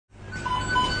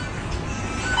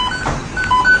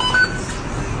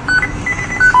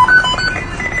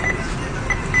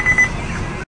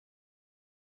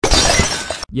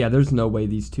Yeah, there's no way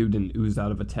these two didn't ooze out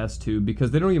of a test tube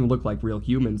because they don't even look like real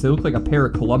humans. They look like a pair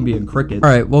of Colombian crickets.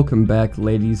 Alright, welcome back,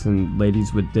 ladies and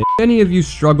ladies with dick. If any of you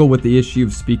struggle with the issue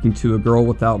of speaking to a girl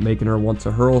without making her want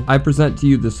to hurl, I present to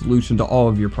you the solution to all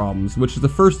of your problems, which is the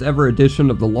first ever edition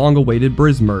of the long-awaited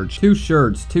Briz merch. 2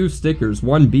 shirts, 2 stickers,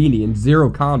 1 beanie, and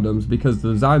 0 condoms because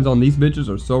the designs on these bitches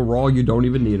are so raw you don't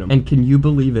even need them. And can you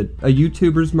believe it? A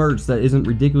YouTuber's merch that isn't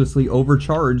ridiculously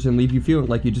overcharged and leave you feeling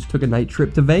like you just took a night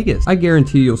trip to Vegas. I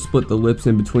guarantee you'll split the lips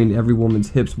in between every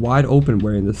woman's hips wide open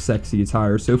wearing this sexy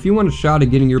attire, so if you want a shot at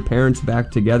getting your parents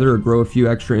back together or grow a few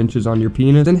extra inches on your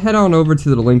penis, then head on over to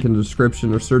the link in the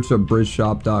description or search up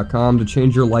brizshop.com to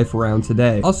change your life around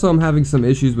today. Also, I'm having some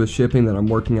issues with shipping that I'm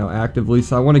working out actively,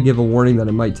 so I want to give a warning that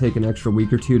it might take an extra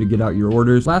week or 2 to get out your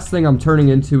orders. Last thing I'm turning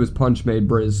into is Punch Made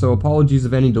Briz, so apologies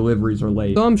if any deliveries are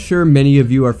late. So I'm sure many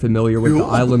of you are familiar with the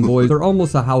Island Boys. They're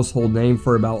almost a household name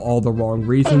for about all the wrong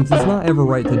reasons. It's not ever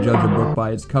right to judge a book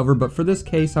by its cover, but for this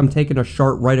case, I'm taking a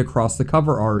chart right across the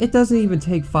cover art. It doesn't even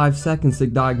take 5 seconds to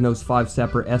diagnose 5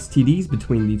 separate STDs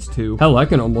between these two. Hell, I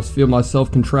can almost feel myself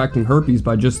contracting herpes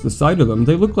by just the sight of them.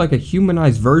 They look like a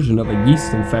humanized version of a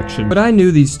yeast infection. But I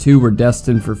knew these two were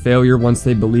destined for failure once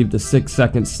they believed the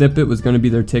 6-second snippet was going to be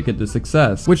their ticket to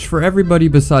success, which for everybody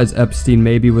besides Epstein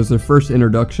maybe was their first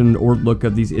introduction or look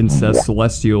of these incest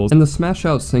celestials. And the smash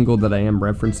out single that I am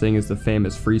referencing is the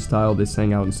famous freestyle they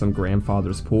sang out in some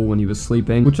grandfather's pool when he was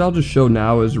sleeping, which I'll just show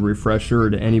now as a refresher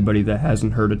to anybody that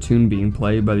hasn't heard a tune being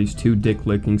played by these 2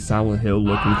 dick-licking Silent Hill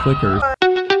looking clickers.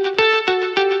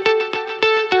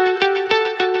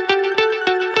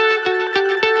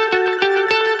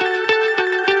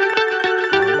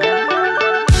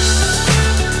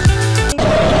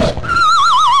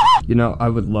 You know, I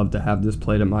would love to have this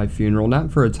played at my funeral,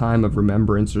 not for a time of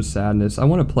remembrance or sadness. I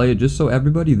want to play it just so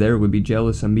everybody there would be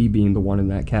jealous of me being the one in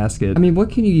that casket. I mean,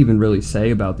 what can you even really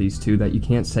say about these two that you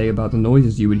can't say about the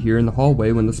noises you would hear in the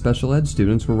hallway when the special ed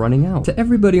students were running out? To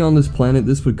everybody on this planet,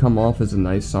 this would come off as a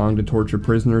nice song to torture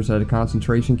prisoners at a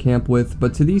concentration camp with,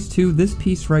 but to these two, this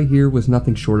piece right here was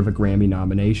nothing short of a Grammy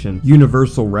nomination.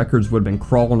 Universal Records would have been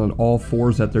crawling on all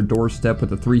fours at their doorstep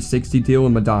with a 360 deal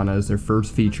and Madonna as their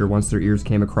first feature once their ears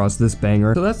came across this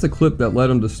banger. So that's the clip that led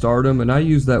them to stardom, and I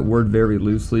use that word very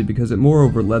loosely because it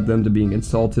moreover led them to being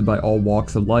insulted by all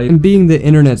walks of life and being the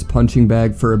internet's punching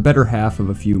bag for a better half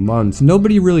of a few months.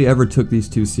 Nobody really ever took these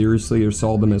two seriously or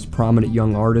saw them as prominent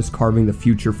young artists carving the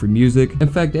future for music. In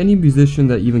fact, any musician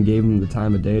that even gave them the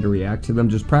time of day to react to them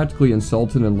just practically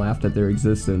insulted and laughed at their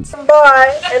existence.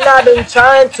 Boy, and I've been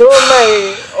trying to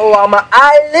make, oh, I'm an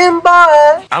island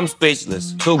boy. I'm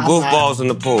speechless. 2 goofballs in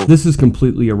the pool. This is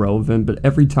completely irrelevant, but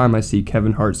every time I see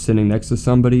Kevin Hart sitting next to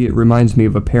somebody, it reminds me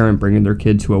of a parent bringing their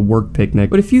kid to a work picnic.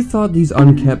 But if you thought these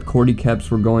unkept Cordy Keps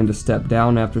were going to step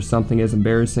down after something as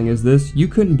embarrassing as this, you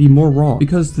couldn't be more wrong.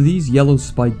 Because to these yellow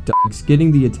spiked dogs,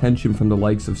 getting the attention from the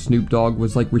likes of Snoop Dogg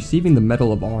was like receiving the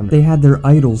Medal of Honor. They had their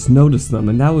idols notice them,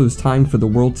 and now it was time for the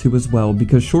world to as well,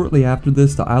 because shortly after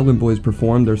this, the Island Boys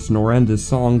performed their Snorendous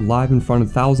song live in front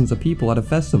of thousands of people at a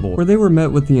festival, where they were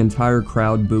met with the entire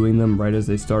crowd booing them right as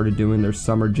they started doing their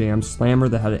summer jam slammer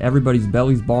that had everybody's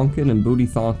bellies bonking and booty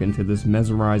thonking to this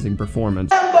mesmerizing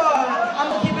performance.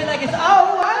 I'ma keep it like it's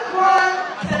all one.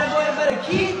 Said boy, I better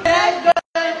keep that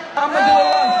going. I'ma do it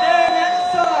while I'm staring at the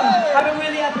sun. I've been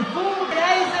really at the food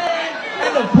gazing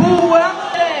and the pool where I'm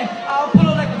staying. I'll pull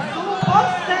it like a super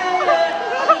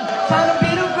saiyan. Trying to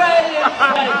be the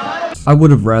greatest. I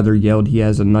would have rather yelled he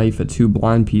has a knife at 2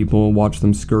 blind people and watched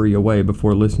them scurry away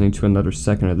before listening to another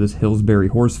second of this Hillsbury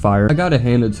horse fire. I gotta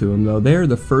hand it to them though, they are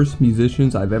the first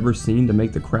musicians I've ever seen to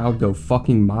make the crowd go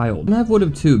fucking mild. And I would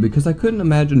have too, because I couldn't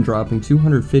imagine dropping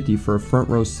 $250 for a front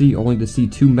row seat only to see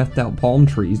 2 methed out palm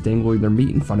trees dangling their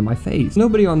meat in front of my face.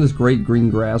 Nobody on this great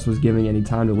green grass was giving any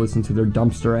time to listen to their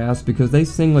dumpster ass because they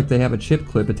sing like they have a chip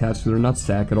clip attached to their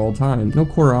nutsack at all times. No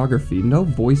choreography, no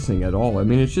voicing at all. I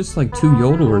mean, it's just like 2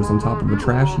 yodelers on top of a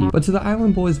trash heap. But to the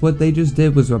Island Boys, what they just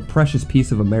did was a precious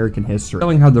piece of American history,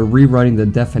 showing how they're rewriting the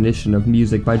definition of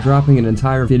music by dropping an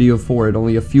entire video for it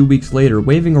only a few weeks later,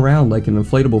 waving around like an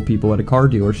inflatable people at a car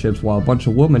dealerships while a bunch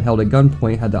of women held at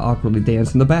gunpoint had to awkwardly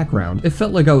dance in the background. It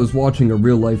felt like I was watching a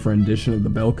real-life rendition of the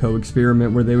Belko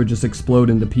experiment where they would just explode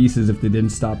into pieces if they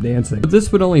didn't stop dancing. But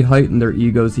this would only heighten their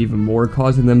egos even more,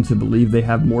 causing them to believe they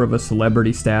have more of a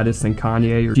celebrity status than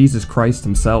Kanye or Jesus Christ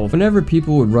himself. Whenever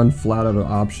people would run flat out of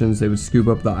options, they would scoop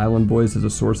up the Island Boys as a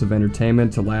source of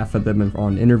entertainment, to laugh at them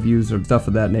on interviews or stuff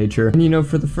of that nature. And you know,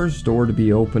 for the first door to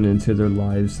be open into their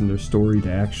lives and their story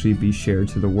to actually be shared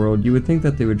to the world, you would think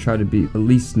that they would try to be at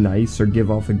least nice or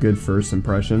give off a good first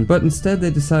impression, but instead they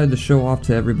decided to show off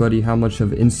to everybody how much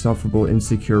of insufferable,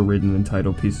 insecure ridden,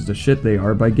 entitled pieces of shit they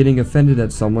are by getting offended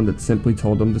at someone that simply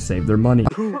told them to save their money.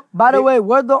 By the way,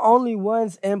 we're the only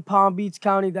ones in Palm Beach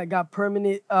County that got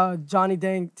permanent Johnny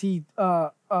Dang teeth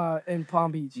in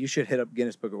Palm Beach. You should hit up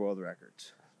Guinness Book of World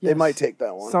Records. Yes. They might take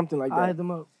that one. Something like that. I had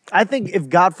them up. I think if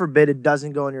God forbid it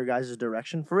doesn't go in your guys'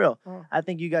 direction, for real, I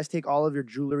think you guys take all of your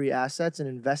jewelry assets and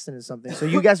invest it in something. So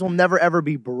you guys will never ever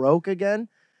be broke again.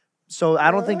 So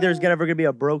I don't think there's ever gonna be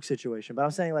a broke situation. But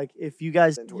I'm saying, like, if you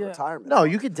guys into retirement. No,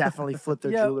 you could definitely flip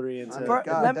their jewelry into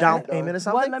down payment or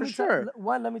something for sure.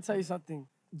 Let me tell you something.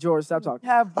 George, stop talking.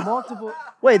 Have multiple.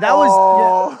 Wait, that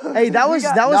was. Hey, that was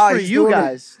for you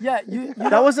guys. Yeah,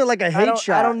 that wasn't like a hate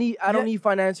shot. I don't need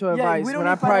financial advice when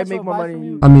I probably make more money than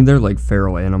you. I mean, they're like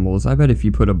feral animals. I bet if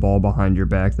you put a ball behind your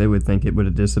back, they would think it would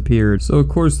have disappeared. So of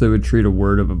course they would treat a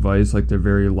word of advice like their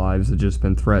very lives had just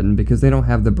been threatened, because they don't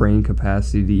have the brain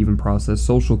capacity to even process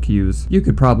social cues. You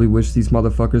could probably wish these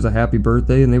motherfuckers a happy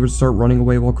birthday and they would start running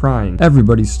away while crying.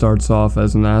 Everybody starts off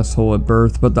as an asshole at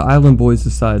birth, but the Island Boys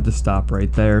decided to stop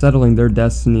right there, settling their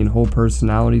destiny and whole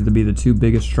personality to be the two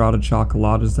biggest strata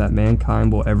chocolatas that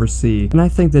mankind will ever see. And I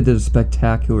think they did a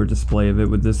spectacular display of it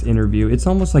with this interview. It's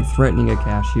almost like threatening a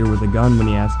cashier with a gun when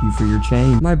he asks you for your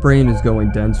change. My brain is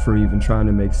going dense for even trying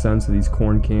to make sense of these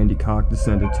corn candy cock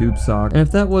descended tube sock. And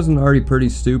if that wasn't already pretty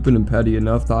stupid and petty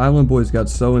enough, the Island Boys got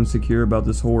so insecure about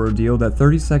this whole ordeal that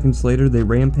 30 seconds later they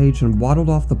rampaged and waddled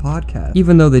off the podcast,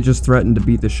 even though they just threatened to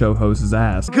beat the show host's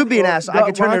ass. Could be an asshole. I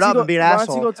could turn it up and be an asshole. Why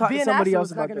don't you go talk to somebody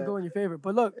else about that? In your favor,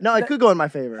 but look. No, it could go in my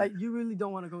favor. Like, you really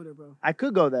don't want to go there, bro. I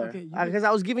could go there because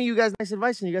I was giving you guys nice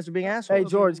advice and you guys were being assholes. Hey,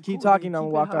 George, keep talking. I'm gonna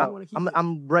walk out.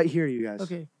 I'm right here, you guys.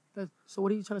 Okay. So what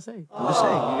are you trying to say? I'm just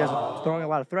saying, you guys are throwing a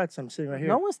lot of threats. I'm sitting right here.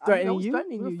 No one's threatening you.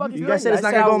 You guys said it's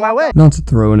not gonna go my way. Not to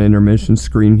throw an intermission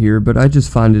screen here, but I just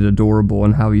find it adorable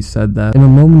in how he said that. In a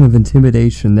moment of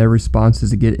intimidation, their response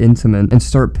is to get intimate and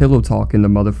start pillow talking the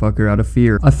motherfucker out of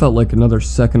fear. I felt like another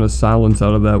second of silence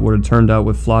out of that would have turned out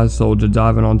with Fly Soldier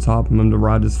diving on top of him to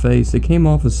ride his face. It came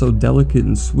off as so delicate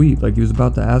and sweet, like he was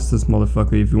about to ask this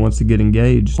motherfucker if he wants to get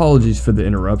engaged. Apologies for the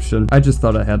interruption. I just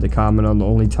thought I had to comment on the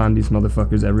only time these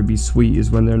motherfuckers ever be sweet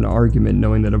is when they're in an argument,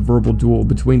 knowing that a verbal duel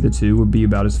between the two would be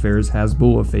about as fair as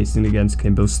Hasbulla facing against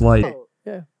Kimbo Slight.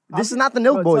 Yeah. This is not the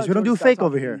Nilk Boys. We don't do fake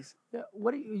over here. Yeah.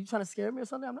 What are you trying to scare me or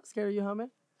something? I'm not scared of you, huh, man?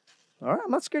 All right,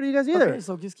 I'm not scared of you guys either. Okay,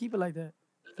 so just keep it like that.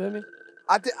 Feel me?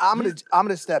 I'm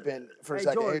gonna step in for a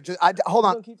second. George, Hold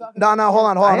on. No, hold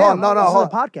on. Hold on.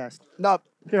 Podcast. No.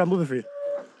 Here, I'm moving for you.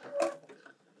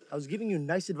 I was giving you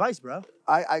nice advice, bro.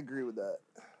 I agree with that.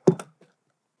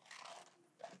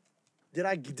 Did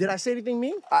I say anything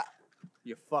mean?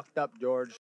 You fucked up,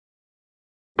 George.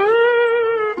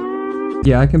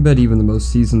 Yeah, I can bet even the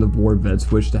most seasoned of war vets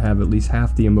wish to have at least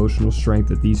half the emotional strength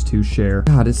that these two share.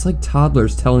 God, it's like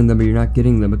toddlers telling them you're not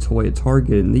getting them a toy at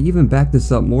Target, and they even back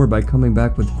this up more by coming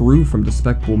back with Gru from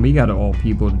Despicable Me out of all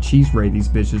people to cheese ray these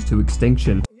bitches to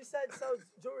extinction. You said sell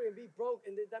jewelry and be broke,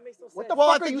 and that makes no sense. What the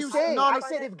fuck are you saying? No, I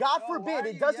said if God forbid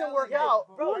it doesn't work out.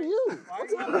 Who are you?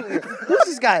 What's happening? Who's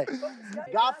this guy?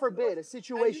 God forbid a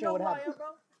situation would happen.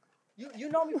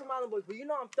 You know me from Island Boys, but you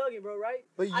know I'm thugging, bro, right?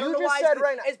 But you just said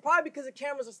right now. It's probably because the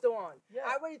cameras are still on. Yeah.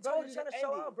 I already told you, trying to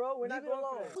show out, bro. We're not going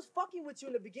alone. I was fucking with you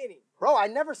in the beginning. Bro, I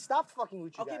never stopped fucking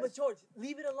with you guys. Okay, but George,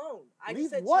 leave it alone. I leave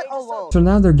just said what alone? So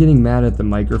now they're getting mad at the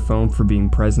microphone for being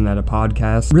present at a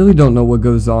podcast. Really don't know what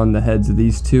goes on in the heads of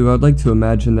these two. I'd like to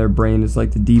imagine their brain is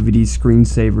like the DVD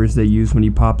screensavers they use when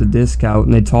you pop the disc out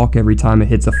and they talk every time it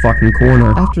hits a fucking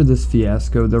corner. After this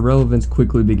fiasco, their relevance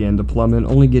quickly began to plummet,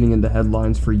 only getting into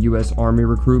headlines for US Army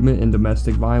recruitment and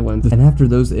domestic violence. And after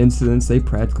those incidents, they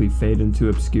practically fade into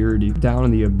obscurity, down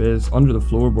in the abyss, under the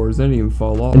floorboards. They didn't even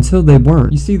fall off until they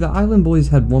weren't. You see, the Island Boys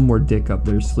had one more dick up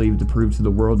their sleeve to prove to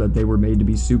the world that they were made to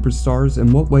be superstars,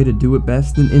 and what way to do it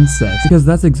best than incest? Because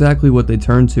that's exactly what they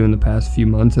turned to in the past few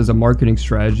months as a marketing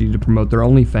strategy to promote their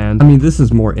OnlyFans. I mean, this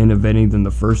is more innovating than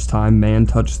the first time man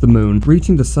touched the moon,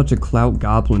 reaching to such a clout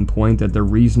goblin point that their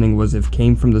reasoning was if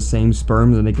came from the same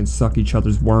sperm, then they can suck each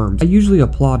other's worms. I usually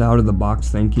applaud out of the box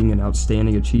thinking and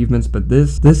outstanding achievements, but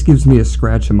this gives me a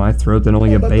scratch in my throat that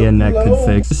only a bayonet could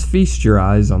fix. Just feast your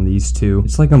eyes on these two.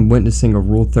 It's like I'm witnessing a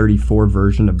Rule 34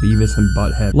 version of Beavis and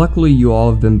Butthead. Luckily, you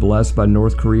all have been blessed by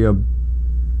North Korea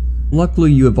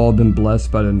Luckily, you have all been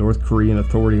blessed by the North Korean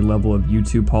authority level of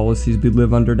YouTube policies we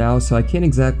live under now, so I can't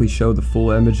exactly show the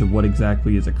full image of what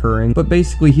exactly is occurring, but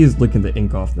basically he is licking the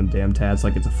ink off them damn tats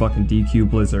like it's a fucking DQ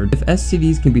blizzard. If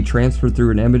STDs can be transferred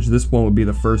through an image, this one would be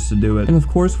the first to do it. And of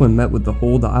course, when met with the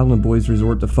whole, the Island Boys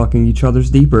resort to fucking each other's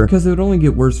deeper, because it would only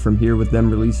get worse from here with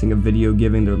them releasing a video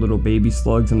giving their little baby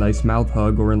slugs a nice mouth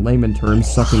hug, or in layman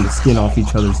terms, sucking the skin off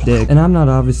each other's dick. And I'm not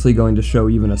obviously going to show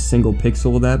even a single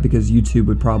pixel of that because YouTube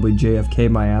would probably JFK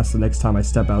my ass the next time I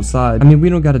step outside. I mean, we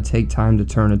don't gotta take time to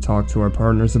turn and talk to our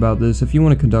partners about this. If you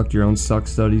want to conduct your own suck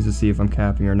studies to see if I'm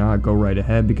capping or not, go right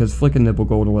ahead, because flick a nipple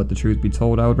gold to let the truth be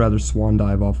told, I would rather swan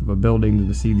dive off of a building than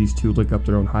to see these two lick up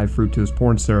their own high fructose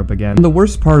corn syrup again. And the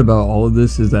worst part about all of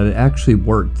this is that it actually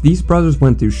worked. These brothers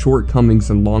went through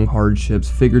shortcomings and long hardships,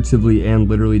 figuratively and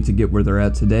literally, to get where they're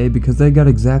at today, because they got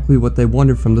exactly what they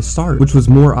wanted from the start, which was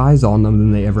more eyes on them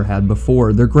than they ever had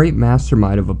before. Their great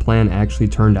mastermind of a plan actually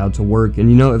turned out to work, and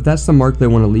you know, if that's the mark they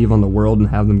want to leave on the world and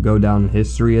have them go down in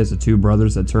history as the two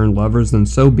brothers that turned lovers, then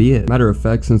so be it. Matter of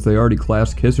fact, since they already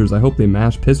clasped kissers, I hope they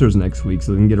mash pissers next week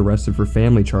so they can get arrested for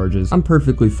family charges. I'm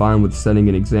perfectly fine with setting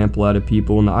an example out of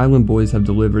people, and the Island Boys have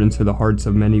delivered into the hearts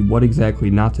of many what exactly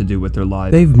not to do with their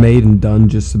lives. They've made and done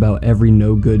just about every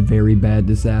no good, very bad,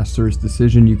 disastrous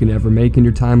decision you can ever make in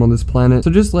your time on this planet,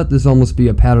 so just let this almost be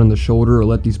a pat on the shoulder, or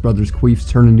let these brothers queefs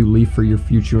turn a new leaf for your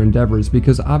future endeavors,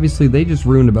 because obviously they just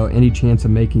ruined about any chance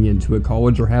of making it into a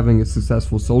college or having a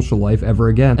successful social life ever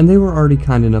again, and they were already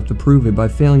kind enough to prove it by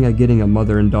failing at getting a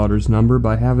mother and daughter's number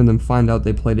by having them find out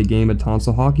they played a game of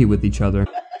tonsil hockey with each other.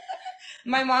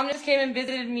 My mom just came and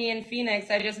visited me in Phoenix.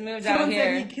 I just moved out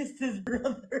here. He kissed his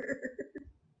brother.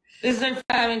 This is their first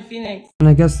time in Phoenix. And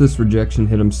I guess this rejection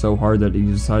hit him so hard that he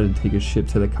decided to take his ship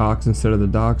to the Cox instead of the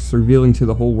docks, revealing to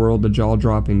the whole world the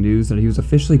jaw-dropping news that he was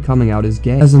officially coming out as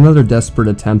gay, as another desperate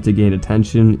attempt to gain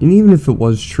attention. And even if it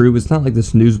was true, it's not like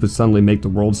this news would suddenly make the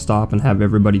world stop and have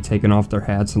everybody taking off their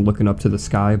hats and looking up to the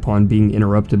sky upon being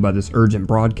interrupted by this urgent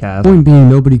broadcast. Point being,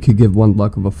 nobody could give one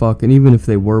luck of a fuck, and even if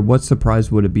they were, what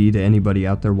surprise would it be to anybody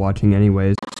out there watching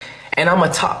anyways? And I'm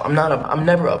a top. I'm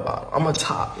never a bottom. I'm a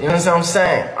top. You know what I'm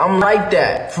saying? I'm like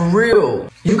that. For real.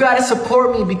 You gotta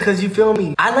support me because you feel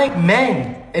me. I like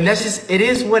men. And that's just, it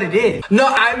is what it is. No,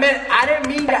 I didn't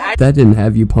mean that. That didn't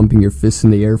have you pumping your fists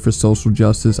in the air for social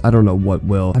justice. I don't know what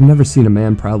will. I've never seen a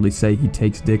man proudly say he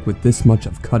takes dick with this much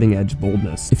of cutting edge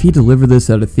boldness. If he delivered this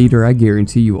at a theater, I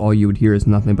guarantee you all you would hear is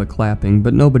nothing but clapping,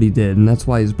 but nobody did, and that's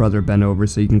why his brother bent over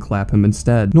so you can clap him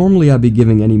instead. Normally I'd be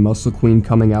giving any muscle queen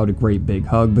coming out a great big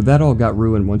hug, but that all got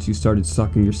ruined once you started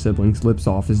sucking your sibling's lips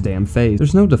off his damn face.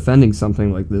 There's no defending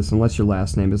something like this unless your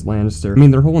last name is Lannister. I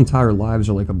mean, their whole entire lives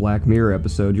are like a Black Mirror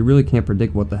episode. You really can't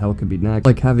predict what the hell could be next.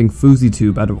 Like having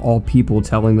fouseytube out of all people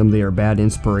telling them they are bad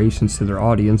inspirations to their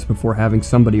audience before having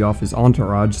somebody off his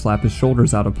entourage slap his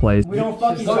shoulders out of place. We don't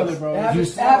fuck each other, bro.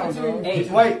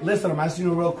 Wait, listen, I'm asking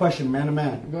you a real question, man to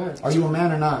man. Go ahead. Are you a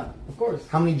man or not? Of course.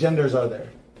 How many genders are there?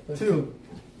 2.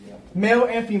 Male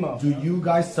and female. Do you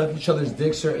guys suck each other's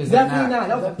dicks, or is that Definitely not.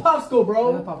 That was a popsicle,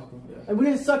 bro. Popsicle. Like, we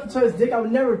didn't suck each other's dick. I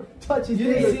would never touch his dick.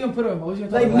 You didn't see him put an emoji on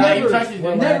top. Like,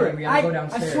 never. I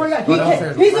swear to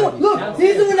God. He's the one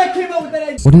that came up with that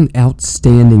idea. What an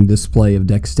outstanding display of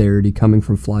dexterity coming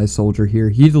from Fly Soldier here.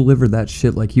 He delivered that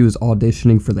shit like he was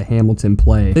auditioning for the Hamilton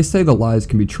play. They say the lies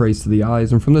can be traced to the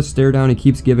eyes, and from the stare down he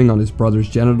keeps giving on his brother's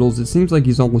genitals, it seems like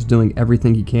he's almost doing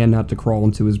everything he can not to crawl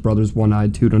into his brother's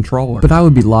one-eyed Teuton trawler. But I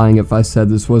would be lying if I said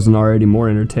this wasn't already more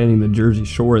entertaining than Jersey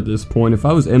Shore at this point. If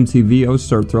I was MTV, I would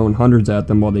start throwing hundreds at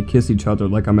them while they kiss each other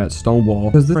like I'm at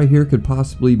Stonewall, because this right here could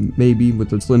possibly, maybe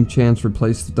with a slim chance,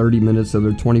 replace 30 minutes of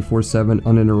their 24/7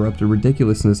 uninterrupted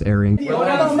ridiculousness airing. What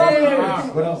else?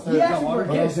 Wait,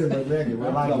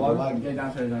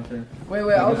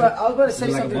 I was about to say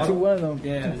something to one of them.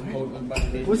 Yeah.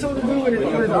 What's up to do with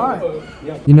his eye?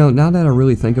 You know, now that I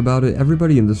really think about it,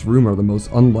 everybody in this room are the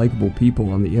most unlikable people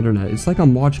on the internet. It's like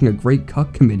I'm watching a great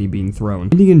cuck committee being thrown.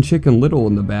 Indian Chicken Little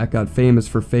in the back got famous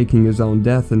for faking his own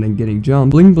death and then getting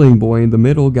jumped. Bling Bling Boy in the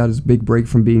middle got his big break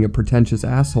from being a pretentious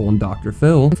asshole in Dr.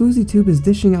 Phil. And fouseytube is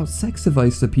dishing out sex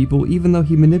advice to people even though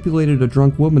he manipulated a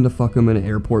drunk woman to fuck him in an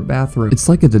airport bathroom. It's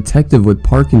like a detective with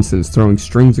Parkinson's throwing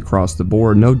strings across the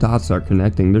board. No dots are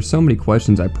connecting. There's so many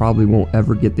questions I probably won't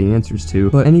ever get the answers to,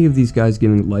 but any of these guys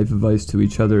giving life advice to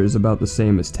each other is about the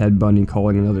same as Ted Bundy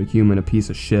calling another human a piece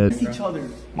of shit. Each other.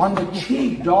 On the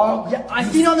cheek, dog. Yeah, I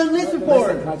seen on the list before.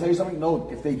 Listen, can I tell you something? No,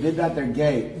 if they did that, they're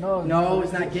gay. No,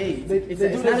 it's not gay.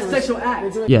 It's not a sexual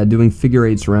act. Yeah, doing figure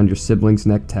eights around your siblings'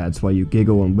 neck tats while you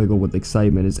giggle and wiggle with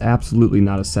excitement is absolutely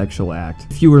not a sexual act.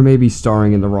 If you were maybe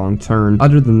starring in The Wrong Turn,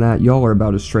 other than that, y'all are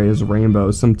about as straight as a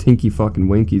rainbow, some tinky fucking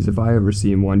winkies if I ever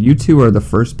seen one. You two are the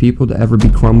first people to ever be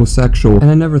chromosexual,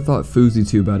 and I never thought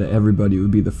fouseytube out of everybody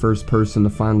would be the first person to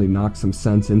finally knock some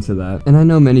sense into that. And I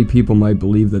know many people might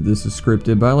believe that this is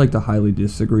scripted, but I like to highly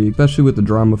disagree, especially with the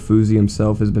drama Fousey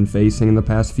himself has been facing in the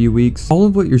past few weeks. All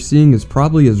of what you're seeing is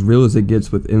probably as real as it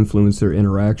gets with influencer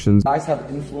interactions. Guys have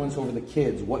influence over the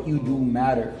kids. What you do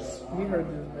matters. We heard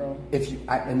this, bro. If you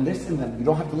and listen to them, you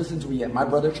don't have to listen to it yet. My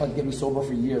brother tried to get me sober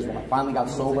for years. When I finally got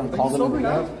sober and called him, sober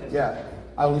now? Yeah,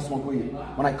 I only smoke weed.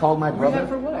 When I called my brother,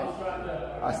 For what?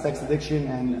 sex addiction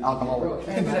and alcohol.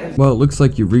 Well, it looks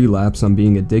like you relapse on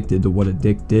being addicted to what a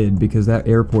dick did, because that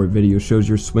airport video shows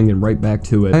you're swinging right back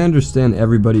to it. I understand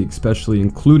everybody, especially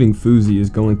including Fousey, is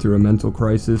going through a mental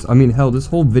crisis. I mean, hell, this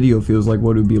whole video feels like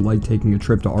what it would be like taking a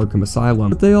trip to Arkham Asylum.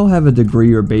 But they all have a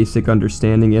degree or basic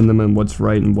understanding in them and what's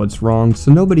right and what's wrong,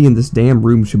 so nobody in this damn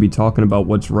room should be talking about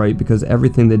what's right, because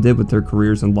everything they did with their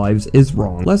careers and lives is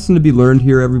wrong. Lesson to be learned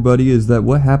here, everybody, is that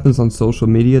what happens on social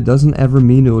media doesn't ever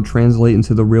mean it will translate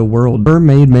into the real world.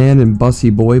 Mermaid Man and Bussy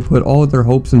Boy put all of their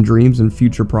hopes and dreams and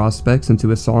future prospects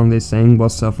into a song they sang while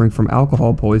suffering from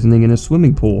alcohol poisoning in a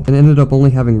swimming pool, and ended up only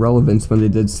having relevance when they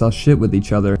did sus shit with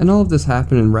each other. And all of this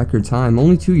happened in record time.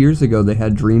 Only 2 years ago they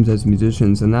had dreams as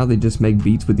musicians, and now they just make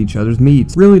beats with each other's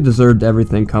meats. Really deserved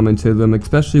everything coming to them,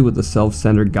 especially with the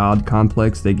self-centered god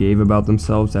complex they gave about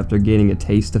themselves after gaining a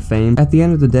taste of fame. At the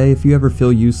end of the day, if you ever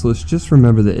feel useless, just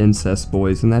remember the incest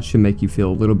boys, and that should make you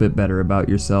feel a little bit better about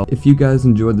yourself. If you guys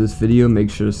enjoyed this video, make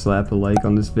sure to slap a like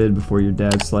on this vid before your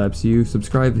dad slaps you.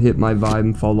 Subscribe, hit my vibe,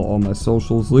 and follow all my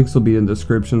socials. Links will be in the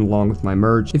description along with my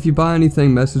merch. If you buy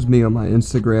anything, message me on my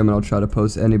Instagram and I'll try to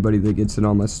post anybody that gets it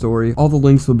on my story. All the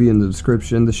links will be in the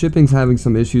description. The shipping's having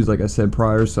some issues like I said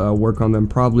prior, so I'll work on them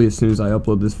probably as soon as I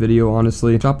upload this video,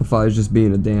 honestly. Shopify is just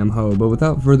being a damn hoe. But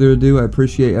without further ado, I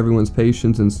appreciate everyone's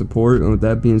patience and support, and with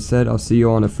that being said, I'll see you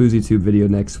on a fouseytube video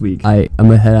next week. I'm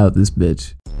gonna head out this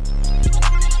bitch.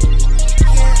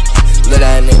 Look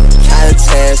that nigga, kinda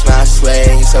tense, my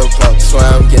sway, he so broke. Swear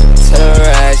I'm getting to the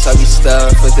racks, I'll be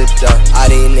stuck with the dough. All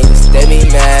these niggas, they be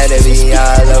mad, they be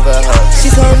all over her.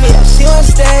 She told me that she gon'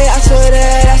 stay, I told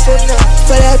her I said no.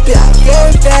 For that bitch, I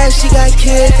get back, she got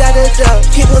kids out the door.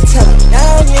 People tell me,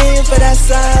 now I'm in, but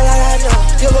that's all I know.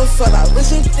 Give a fuck, I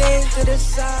wish you think to the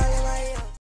side, like